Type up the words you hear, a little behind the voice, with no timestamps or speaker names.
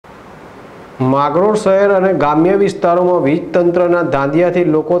માંગરોળ શહેર અને ગ્રામ્ય વિસ્તારોમાં વીજ તંત્રના ધાંધિયાથી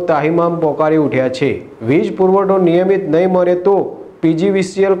લોકો તાહીમામ પોકારી ઉઠ્યા છે। વીજ પુરવઠો નિયમિત નહીં મળે તો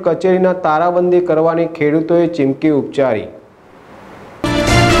પીજીવીસીએલ કચેરીના તારાબંધી કરવાની ખેડૂતોએ ચીમકી ઉચ્ચારી।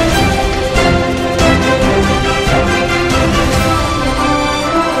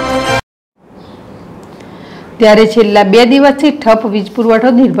 ત્યારે છેલ્લા 2 દિવસથી ઠપ વીજ પુરવઠો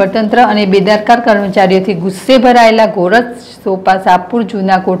નિર્ભર તંત્ર અને બેદરકાર કર્મચારીઓથી ગુસ્સે ભરાયેલા ગોરજ સોપા સાપુર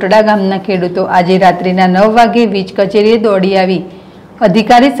જૂના કોટડા ગામના ખેડૂતો આજે રાત્રિના 9 વાગે વીજ કચેરીએ દોડી આવી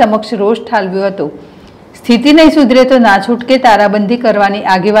અધિકારી સમક્ષ રોષ ઠાલવ્યો હતો। સ્થિતિ નહીં સુધરે તો ના છૂટકે તારાબંધી કરવાની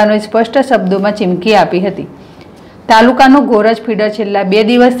આગેવાનોએ સ્પષ્ટ શબ્દોમાં ચીમકી આપી હતી। તાલુકાનો ગોરજ ફીડર છેલ્લા 2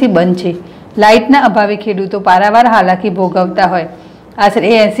 દિવસથી બંધ છે। લાઇટના અભાવે ખેડૂતો પારાવાર હાલાકી ભોગવતા હોય આશરે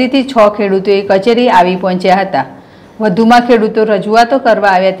 80 થી 6 ખેડૂતોએ કચેરી આવી પહોંચ્યા હતા। વધુમાં ખેડૂતો રજૂઆતો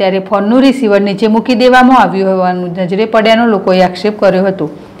કરવા આવ્યા ત્યારે ફોનનું રિસીવર નીચે મૂકી દેવામાં આવ્યું હોવાનું નજરે પડ્યાનો લોકોએ આક્ષેપ કર્યો હતો।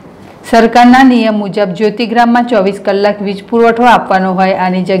 સરકારના નિયમ મુજબ જ્યોતિગ્રામમાં 24 કલાક વીજ પુરવઠો આપવાનો હોય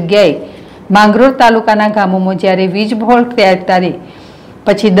આની જગ્યાએ માંગરોળ તાલુકાના ગામોમાં જ્યારે વીજ ફોલ્ટ ત્યારે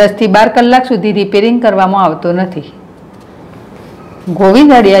પછી 10 થી 12 કલાક સુધી રિપેરિંગ કરવામાં આવતો નથી।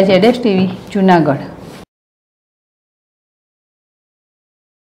 ગોવિંદ અડિયા ZSTV જૂનાગઢ।